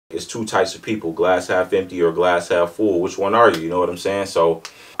it's two types of people, glass half empty or glass half full. Which one are you? You know what I'm saying? So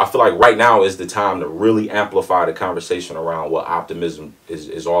I feel like right now is the time to really amplify the conversation around what optimism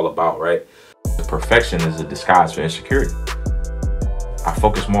is all about, right? Perfection is a disguise for insecurity. I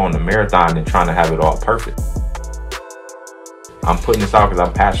focus more on the marathon than trying to have it all perfect. I'm putting this out because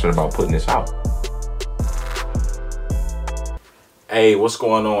I'm passionate about putting this out. Hey, what's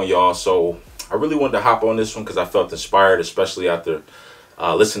going on, y'all? So I really wanted to hop on this one because I felt inspired, especially after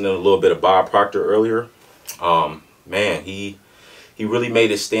listening to a little bit of Bob Proctor earlier. Man, he really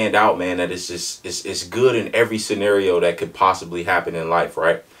made it stand out, man, that it's good in every scenario that could possibly happen in life,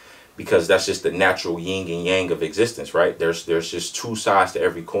 right? Because that's just the natural yin and yang of existence, right? There's just two sides to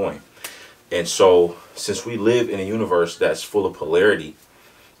every coin. And so since we live in a universe that's full of polarity,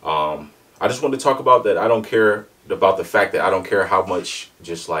 I just want to talk about that. I don't care about the fact that I don't care how much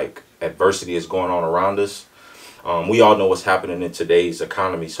just like adversity is going on around us. We all know what's happening in today's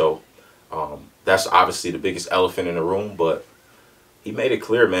economy. So that's obviously the biggest elephant in the room. But he made it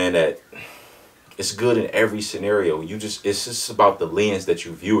clear, man, that it's good in every scenario. It's just about the lens that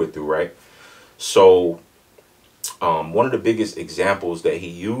you view it through, right? So one of the biggest examples that he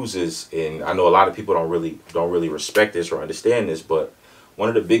uses, and I know a lot of people don't really respect this or understand this, but one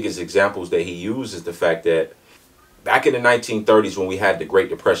of the biggest examples that he uses is the fact that back in the 1930s when we had the Great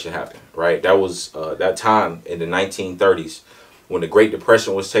Depression happen, right? That was that time in the 1930s when the Great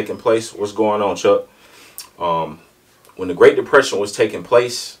Depression was taking place. What's going on, Chuck? When the Great Depression was taking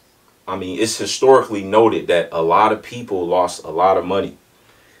place, I mean, it's historically noted that a lot of people lost a lot of money,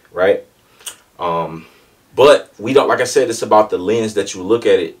 right? But we don't, like I said, it's about the lens that you look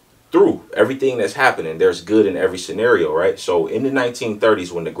at it through. Everything that's happening, there's good in every scenario, right? So in the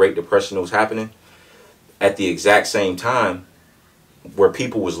 1930s, when the Great Depression was happening, at the exact same time where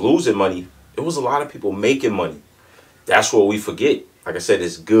people was losing money, it was a lot of people making money. That's what we forget. Like I said,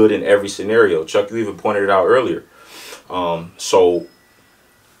 it's good in every scenario. Chuck, you even pointed it out earlier. So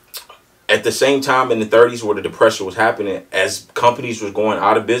at the same time in the 30s where the depression was happening, as companies was going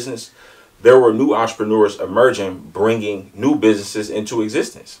out of business, there were new entrepreneurs emerging, bringing new businesses into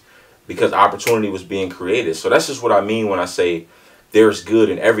existence because opportunity was being created. So that's just what I mean when I say there's good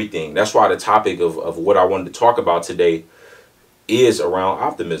in everything. That's why the topic of what I wanted to talk about today is around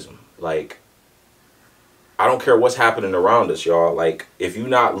optimism. Like, I don't care what's happening around us, y'all. Like, if you're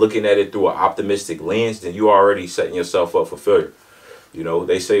not looking at it through an optimistic lens, then you're already setting yourself up for failure. You know,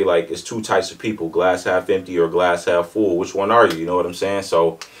 they say like it's two types of people, glass half empty or glass half full. Which one are you? You know what I'm saying?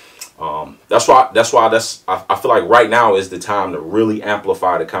 So that's why I feel like right now is the time to really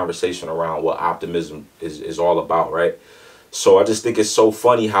amplify the conversation around what optimism is all about, right? So I just think it's so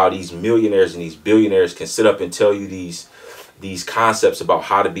funny how these millionaires and these billionaires can sit up and tell you these concepts about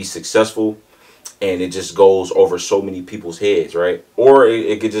how to be successful, and it just goes over so many people's heads, right? Or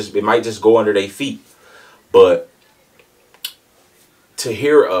it might just go under their feet. But to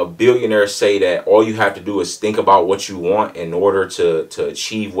hear a billionaire say that all you have to do is think about what you want in order to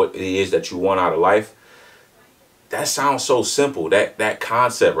achieve what it is that you want out of life, that sounds so simple, that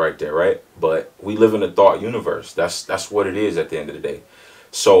concept right there, right? But we live in a thought universe. That's what it is at the end of the day.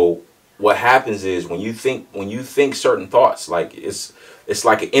 So what happens is when you think certain thoughts, like it's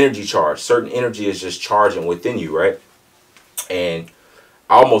like an energy charge. Certain energy is just charging within you, right? And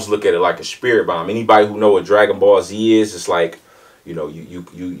I almost look at it like a spirit bomb. Anybody who know what Dragon Ball Z is, it's like, you know,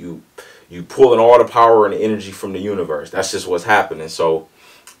 you pulling all the power and the energy from the universe. That's just what's happening. So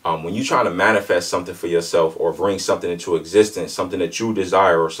when you're trying to manifest something for yourself or bring something into existence, something that you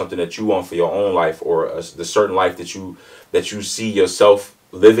desire or something that you want for your own life, or the certain life that you see yourself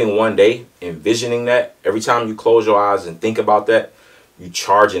living one day, envisioning that, every time you close your eyes and think about that, you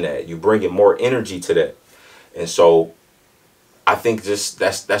charging that, you bringing more energy to that. And so I think just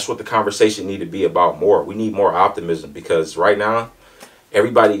that's what the conversation need to be about more. We need more optimism because right now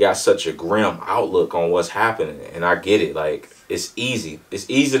everybody got such a grim outlook on what's happening, and I get it. Like, it's easy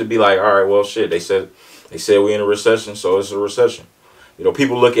to be like, all right, well, shit, they said we're in a recession, so it's a recession. You know,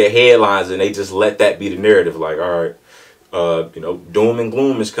 people look at headlines and they just let that be the narrative. Like, all right, you know, doom and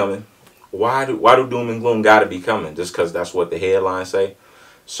gloom is coming. Why do doom and gloom got to be coming? Just because that's what the headlines say.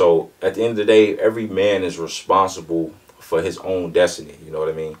 So at the end of the day, every man is responsible for his own destiny. You know what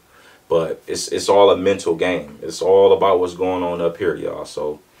I mean? But it's all a mental game. It's all about what's going on up here, y'all.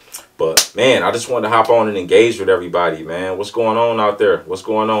 So, but man, I just wanted to hop on and engage with everybody, man. What's going on out there? What's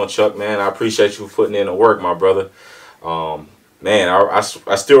going on, Chuck, man? I appreciate you putting in the work, my brother. Man, I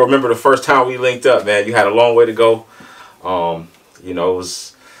still remember the first time we linked up, man. You had a long way to go. You know, it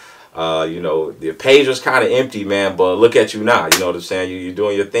was, you know, the page was kind of empty, man, but look at you now. You know what I'm saying? You're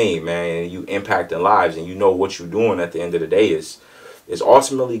doing your thing, man, and you impacting lives, and you know what you're doing at the end of the day is it's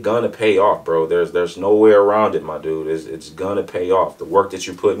ultimately gonna pay off, bro. There's no way around it, my dude. It's gonna pay off, the work that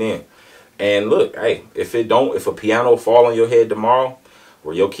you're putting in. And look, hey, if a piano fall on your head tomorrow,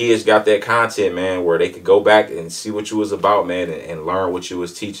 where your kids got that content, man, where they could go back and see what you was about, man, and learn what you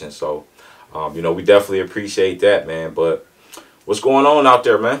was teaching. So, you know, we definitely appreciate that, man. But what's going on out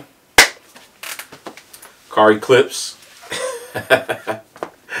there, man? Car Eclipse.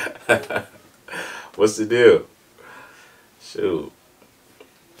 What's the deal? Shoot.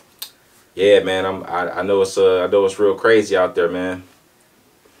 Yeah, man. I know it's real crazy out there, man.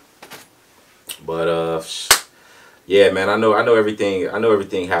 But yeah, man. I know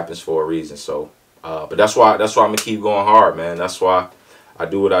everything happens for a reason. So, but that's why I'm gonna keep going hard, man. That's why I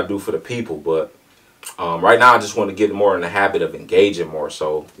do what I do for the people. But right now, I just want to get more in the habit of engaging more.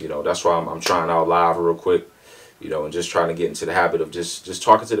 So, you know, that's why I'm trying out live real quick. You know, and just trying to get into the habit of just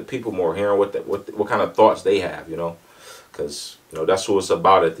talking to the people more, hearing what kind of thoughts they have, you know, because, you know, that's what it's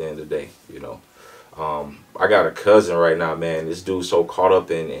about at the end of the day, you know. I got a cousin right now, man. This dude's so caught up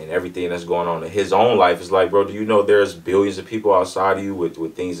in everything that's going on in his own life. It's like, bro, do you know there's billions of people outside of you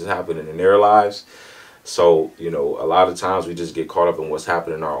with things that's happening in their lives? So, you know, a lot of times we just get caught up in what's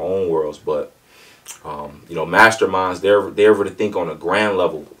happening in our own worlds. But, you know, masterminds, they're able to think on a grand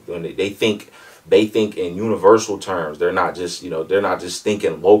level. When they think in universal terms. They're not just, you know, they're not just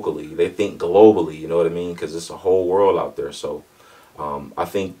thinking locally. They think globally, you know what I mean? Because it's a whole world out there. So I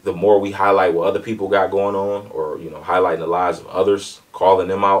think the more we highlight what other people got going on, or, you know, highlighting the lives of others, calling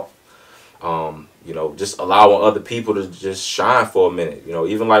them out, you know, just allowing other people to just shine for a minute. You know,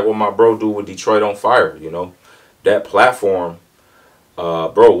 even like what my bro do with Detroit on Fire, you know, that platform,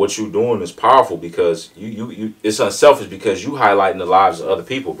 bro, what you doing is powerful, because you it's unselfish, because you highlighting the lives of other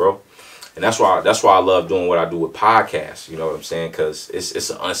people, bro. And that's why I love doing what I do with podcasts. You know what I'm saying? Because it's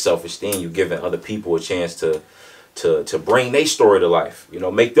an unselfish thing. You giving other people a chance to bring their story to life. You know,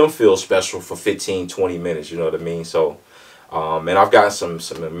 make them feel special for 15, 20 minutes. You know what I mean? So, and I've gotten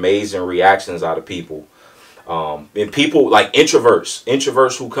some amazing reactions out of people. And people like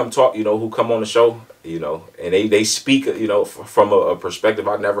introverts who come talk, you know, who come on the show, you know, and they speak, you know, from a perspective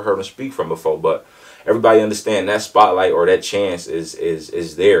I've never heard them speak from before. But everybody understand that spotlight or that chance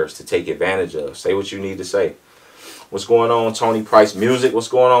is theirs to take advantage of. Say what you need to say. What's going on, Tony Price Music? What's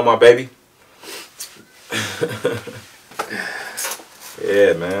going on, my baby?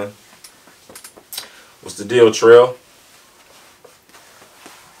 Yeah, man. What's the deal, Trail?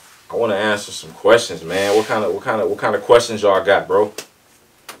 I want to answer some questions, man. What kind of questions y'all got, bro?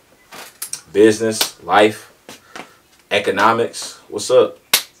 Business, life, economics. What's up?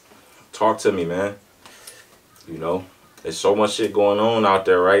 Talk to me, man. You know, there's so much shit going on out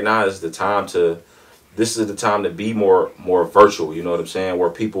there right now. This is the time to be more virtual, you know what I'm saying? Where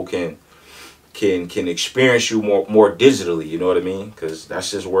people can experience you more digitally, you know what I mean? Because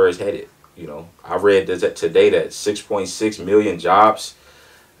that's just where it's headed. You know, I read that today that 6.6 million jobs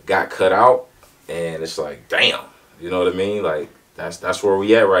got cut out, and it's like, damn, you know what I mean? Like that's where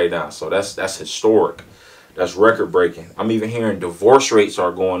we at right now. So that's historic. That's record breaking. I'm even hearing divorce rates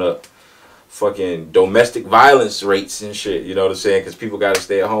are going up. Fucking domestic violence rates and shit, you know what I'm saying? Because people got to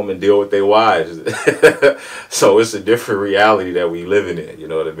stay at home and deal with their wives. So it's a different reality that we living in, you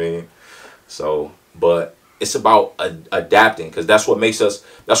know what I mean? So, but it's about adapting, because that's what makes us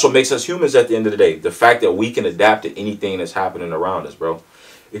humans at the end of the day. The fact that we can adapt to anything that's happening around us, bro.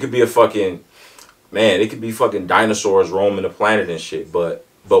 It could be it could be fucking dinosaurs roaming the planet and shit, but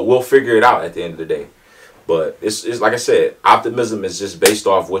we'll figure it out at the end of the day. But it's like I said, optimism is just based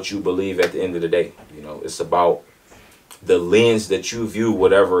off what you believe at the end of the day. You know, it's about the lens that you view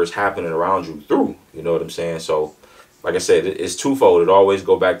whatever is happening around you through. You know what I'm saying? So, like I said, it's twofold. It always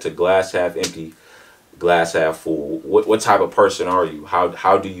go back to glass half empty, glass half full. What type of person are you?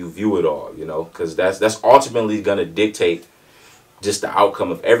 How do you view it all? You know, because that's ultimately gonna dictate just the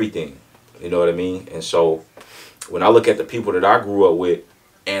outcome of everything. You know what I mean? And so, when I look at the people that I grew up with,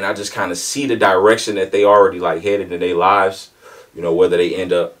 and I just kind of see the direction that they already like headed in their lives, you know, whether they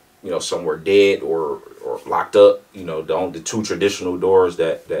end up, you know, somewhere dead or locked up, you know, the two traditional doors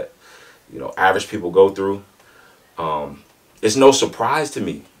that you know, average people go through. It's no surprise to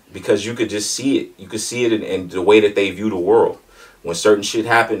me, because you could just see it. You could see it in the way that they view the world. When certain shit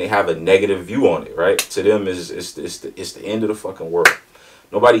happen, they have a negative view on it, right? To them, it's the end of the fucking world.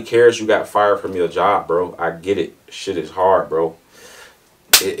 Nobody cares you got fired from your job, bro. I get it. Shit is hard, bro.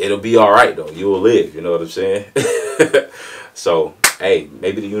 It'll be all right, though. You will live. You know what I'm saying? So, hey,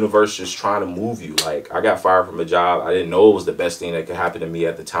 maybe the universe is trying to move you. Like, I got fired from a job. I didn't know it was the best thing that could happen to me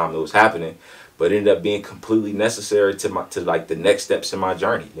at the time it was happening, but it ended up being completely necessary to like the next steps in my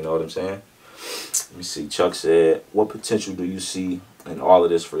journey. You know what I'm saying? Let me see. Chuck said, what potential do you see and all of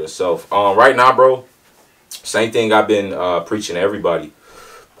this for yourself. Right now, bro, same thing I've been preaching to everybody.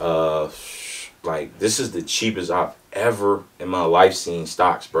 Uh, like, this is the cheapest I've ever in my life seen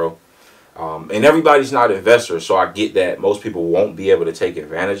stocks, bro. And everybody's not investors, so I get that most people won't be able to take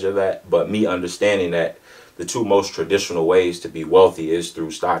advantage of that. But me understanding that the two most traditional ways to be wealthy is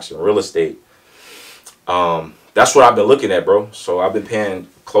through stocks and real estate. That's what I've been looking at, bro. So I've been paying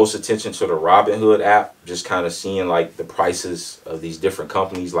close attention to the Robinhood app, just kind of seeing like the prices of these different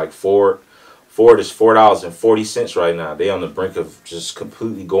companies like Ford. Ford is $4.40 right now. They on the brink of just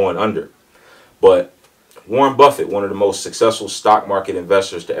completely going under. But Warren Buffett, one of the most successful stock market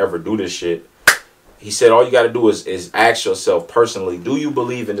investors to ever do this shit, he said all you got to do is ask yourself personally, do you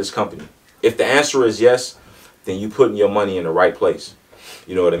believe in this company? If the answer is yes, then you putting your money in the right place.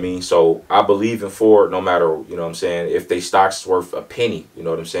 You know what I mean? So I believe in Ford no matter, you know what I'm saying, if they stock's worth a penny, you know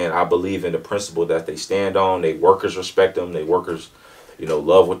what I'm saying? I believe in the principle that they stand on. They workers respect them. They workers, you know,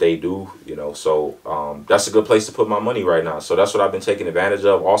 love what they do, you know. So that's a good place to put my money right now. So that's what I've been taking advantage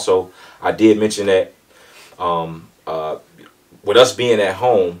of. Also, I did mention that with us being at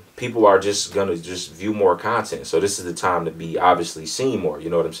home, people are just going to just view more content. So this is the time to be obviously seen more,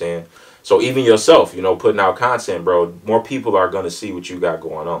 you know what I'm saying? So even yourself, you know, putting out content, bro, more people are going to see what you got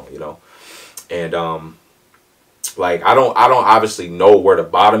going on, you know. And like I don't obviously know where the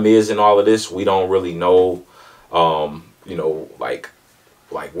bottom is in all of this. We don't really know you know, like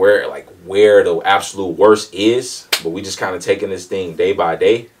where the absolute worst is, but we just kind of taking this thing day by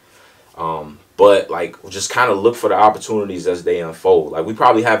day. But like just kind of look for the opportunities as they unfold. Like we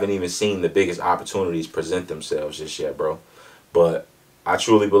probably haven't even seen the biggest opportunities present themselves just yet, bro. But I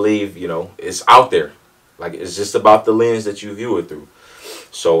truly believe, you know, it's out there. Like it's just about the lens that you view it through.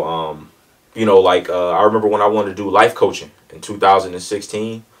 So you know, like I remember when I wanted to do life coaching in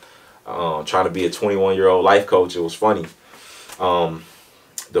 2016, trying to be a 21-year-old life coach. It was funny.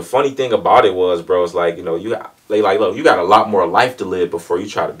 The funny thing about it was, bro, it's like, you know, look, you got a lot more life to live before you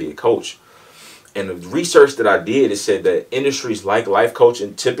try to be a coach. And the research that I did, it said that industries like life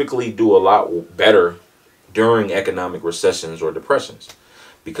coaching typically do a lot better during economic recessions or depressions,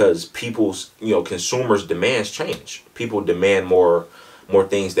 because people's, you know, consumers' demands change. People demand more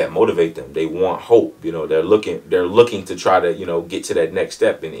things that motivate them. They want hope. You know, they're looking to try to, you know, get to that next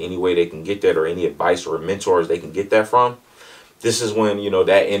step in any way they can get that, or any advice or mentors they can get that from. This is when, you know,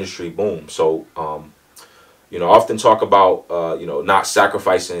 that industry booms. So, you know, I often talk about, you know, not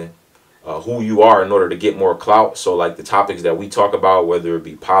sacrificing who you are in order to get more clout. So like the topics that we talk about, whether it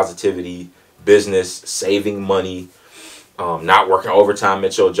be positivity, business, saving money, not working overtime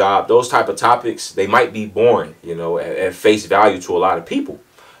at your job, those type of topics, they might be boring, you know, at face value to a lot of people.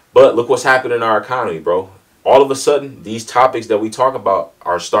 But look what's happened in our economy, bro. All of a sudden, these topics that we talk about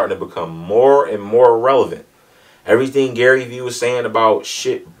are starting to become more and more relevant. Everything Gary Vee was saying about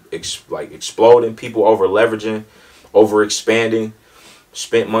shit like exploding, people over leveraging, over expanding,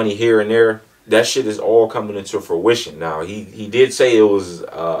 spent money here and there, that shit is all coming into fruition. Now, he did say it was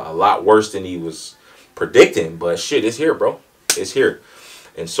a lot worse than he was predicting, but shit, it's here, bro. It's here.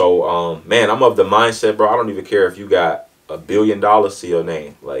 And so, man, I'm of the mindset, bro, I don't even care if you got $1 billion to your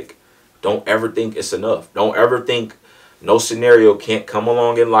name. Like, don't ever think it's enough. Don't ever think no scenario can't come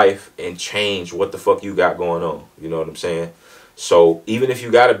along in life and change what the fuck you got going on. You know what I'm saying? So even if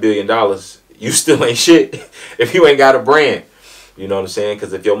you got $1 billion, you still ain't shit if you ain't got a brand. You know what I'm saying?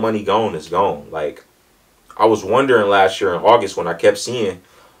 Because if your money gone, it's gone. Like, I was wondering last year in August when I kept seeing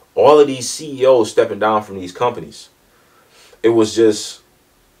all of these CEOs stepping down from these companies. It was just,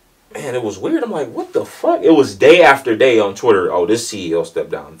 man, it was weird. I'm like, what the fuck? It was day after day on Twitter. Oh, this CEO stepped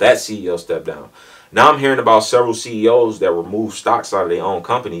down. That CEO stepped down. Now I'm hearing about several CEOs that removed stocks out of their own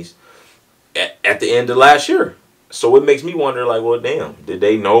companies at the end of last year. So it makes me wonder, like, well, damn, did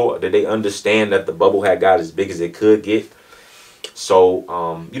they understand that the bubble had got as big as it could get?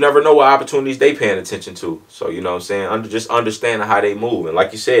 So you never know what opportunities they paying attention to. So, you know what I'm saying? Just understanding how they move. And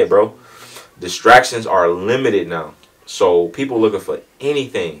like you said, bro, distractions are limited now. So people looking for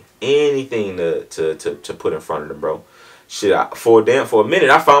anything to put in front of them, bro. Shit, for a minute,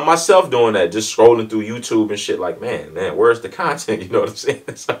 I found myself doing that, just scrolling through YouTube and shit. Like, man, where's the content? You know what I'm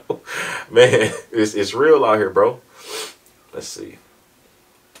saying? So, man, it's real out here, bro. Let's see.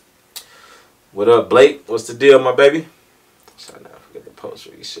 What up, Blake? What's the deal, my baby? So now I forget the post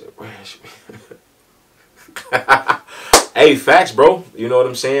where you said, hey, facts, bro. You know what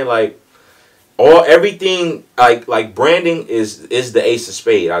I'm saying? Like, everything, like branding is the ace of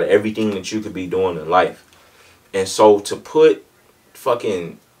spades out of everything that you could be doing in life. And so to put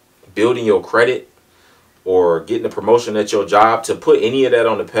fucking building your credit or getting a promotion at your job, to put any of that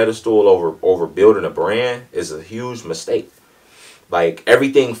on the pedestal over building a brand is a huge mistake. Like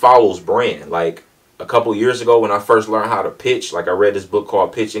everything follows brand. Like a couple years ago when I first learned how to pitch, like I read this book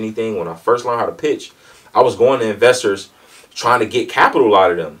called Pitch Anything. When I first learned how to pitch, I was going to investors trying to get capital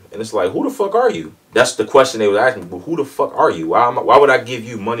out of them. And it's like, who the fuck are you? That's the question they was asking me. Well, who the fuck are you? Why would I give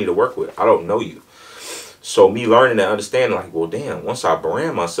you money to work with? I don't know you. So me learning and understanding, like, well, damn, once I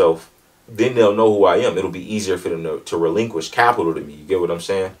brand myself, then they'll know who I am. It'll be easier for them to relinquish capital to me. You get what I'm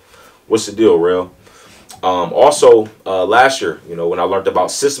saying? What's the deal, Real? Also, last year, you know, when I learned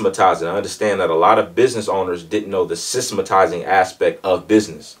about systematizing, I understand that a lot of business owners didn't know the systematizing aspect of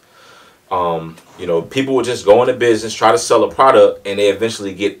business. You know, people would just go into business, try to sell a product, and they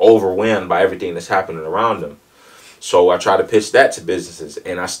eventually get overwhelmed by everything that's happening around them. So I try to pitch that to businesses,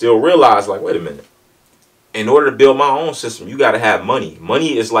 and I still realize, like, wait a minute. In order to build my own system, you got to have money.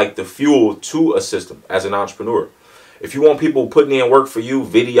 Money is like the fuel to a system as an entrepreneur. If you want people putting in work for you,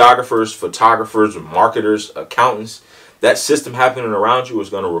 videographers, photographers, marketers, accountants, that system happening around you is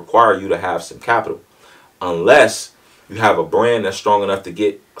going to require you to have some capital. Unless you have a brand that's strong enough to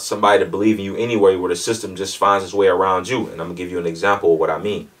get somebody to believe in you anyway, where the system just finds its way around you. And I'm going to give you an example of what I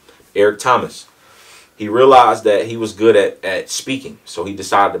mean. Eric Thomas. He realized that he was good at speaking. So he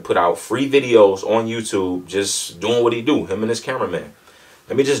decided to put out free videos on YouTube, just doing what he do, him and his cameraman.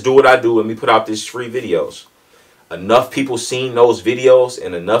 Let me just do what I do. Let me put out these free videos. Enough people seen those videos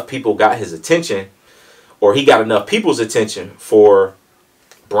and enough people got his attention, or he got enough people's attention for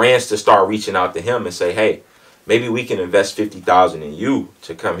brands to start reaching out to him and say, hey, maybe we can invest $50,000 in you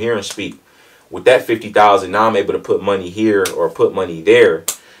to come here and speak. With that $50,000, now I'm able to put money here or put money there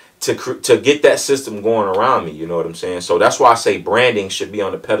to get that system going around me. You know what I'm saying? So that's why I say branding should be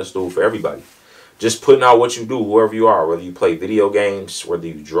on the pedestal for everybody. Just putting out what you do, whoever you are, whether you play video games, whether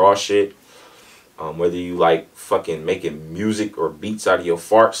you draw shit, whether you like fucking making music or beats out of your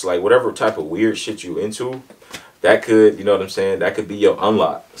farts, like whatever type of weird shit you into, that could, you know what I'm saying, that could be your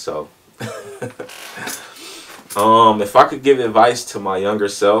unlock. So if I could give advice to my younger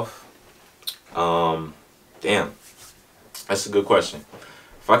self, damn, that's a good question.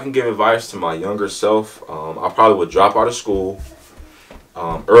 If I can give advice to my younger self, I probably would drop out of school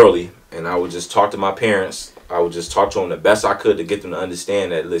early, and I would just talk to my parents. I would just talk to them the best I could to get them to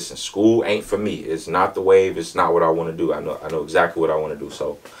understand that, listen, school ain't for me. It's not the wave. It's not what I want to do. I know exactly what I want to do.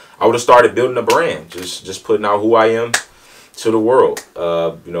 So I would have started building a brand, just putting out who I am to the world.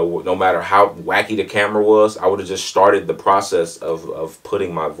 You know, no matter how wacky the camera was, I would have just started the process of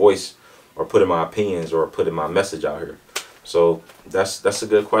putting my voice or putting my opinions or putting my message out here. So that's a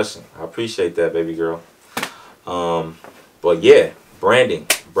good question. I appreciate that, baby girl. But yeah,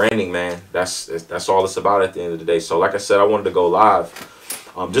 branding, man. That's all it's about at the end of the day. So like I said, I wanted to go live,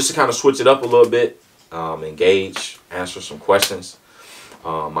 just to kind of switch it up a little bit, engage, answer some questions.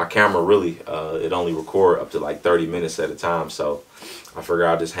 My camera really, it only record up to like 30 minutes at a time. So I figured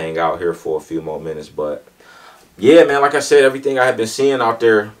I'll just hang out here for a few more minutes. But yeah, man, like I said, everything I have been seeing out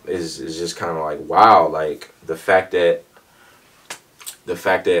there is just kind of like, wow. Like the fact that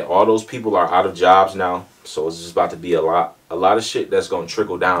all those people are out of jobs now. So it's just about to be a lot of shit that's going to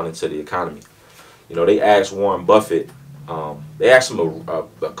trickle down into the economy. You know, they asked Warren Buffett, they asked him a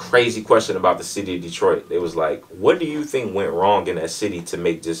crazy question about the city of Detroit. They was like, what do you think went wrong in that city to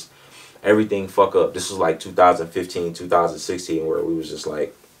make just everything fuck up? This was like 2015, 2016, where we was just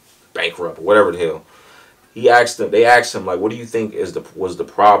like bankrupt or whatever the hell. They asked him, like, what do you think was the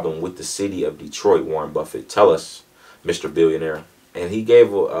problem with the city of Detroit, Warren Buffett? Tell us, Mr. Billionaire. And he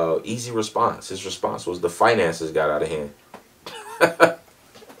gave a easy response. His response was the finances got out of hand.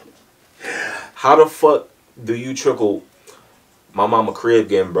 How the fuck do you trickle my mama crib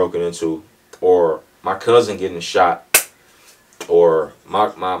getting broken into, or my cousin getting shot, or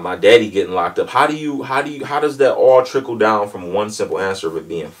my daddy getting locked up? How does that all trickle down from one simple answer of it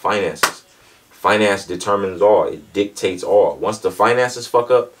being finances? Finance determines all. It dictates all. Once the finances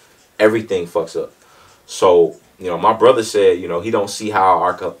fuck up, everything fucks up. So, you know, my brother said, you know, he don't see how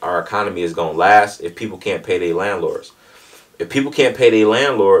our economy is going to last if people can't pay their landlords. If people can't pay their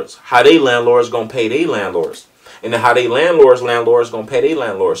landlords, how they landlords going to pay their landlords? And then how they landlords going to pay their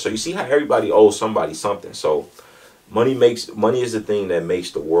landlords. So you see how everybody owes somebody something. So money is the thing that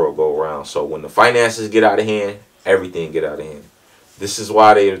makes the world go around. So when the finances get out of hand, everything get out of hand. This is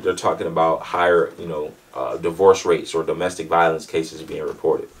why they're talking about higher, you know, divorce rates or domestic violence cases being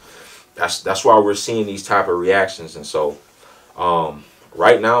reported. That's why we're seeing these type of reactions. And so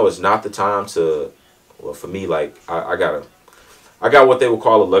right now is not the time to, well, for me, like I got what they would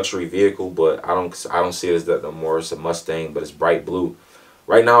call a luxury vehicle, but I don't see it as that no more. It's a Mustang, but it's bright blue.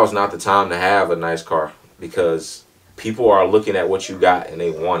 Right now is not the time to have a nice car, because people are looking at what you got and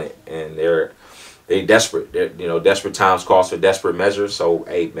they want it, and they desperate. You know, desperate times calls for desperate measures. So,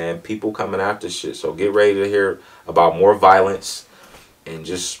 hey, man, people coming after shit. So get ready to hear about more violence and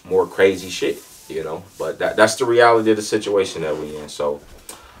just more crazy shit. You know, but that's the reality of the situation that we in. So,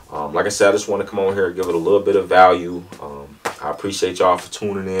 like I said, I just want to come on here and give it a little bit of value. I appreciate y'all for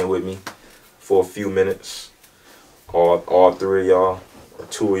tuning in with me for a few minutes. All three of y'all, or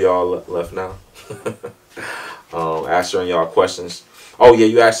two of y'all left now. Answering y'all questions. Oh yeah,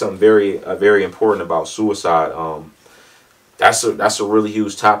 you asked something very important about suicide. That's a really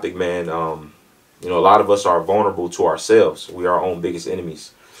huge topic, man. You know, a lot of us are vulnerable to ourselves. We are our own biggest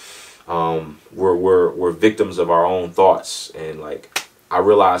enemies. We're victims of our own thoughts, and like I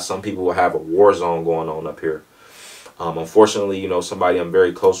realize some people will have a war zone going on up here. Unfortunately, you know, somebody I'm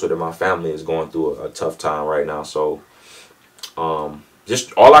very close with in my family is going through a tough time right now. So,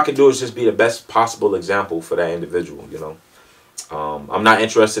 just all I can do is just be the best possible example for that individual. You know, I'm not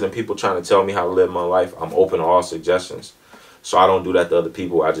interested in people trying to tell me how to live my life. I'm open to all suggestions. So I don't do that to other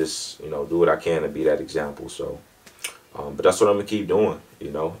people. I just, you know, do what I can to be that example. So, but that's what I'm gonna keep doing, you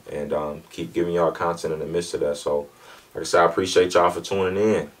know, and keep giving y'all content in the midst of that. So, like I said, I appreciate y'all for tuning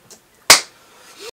in.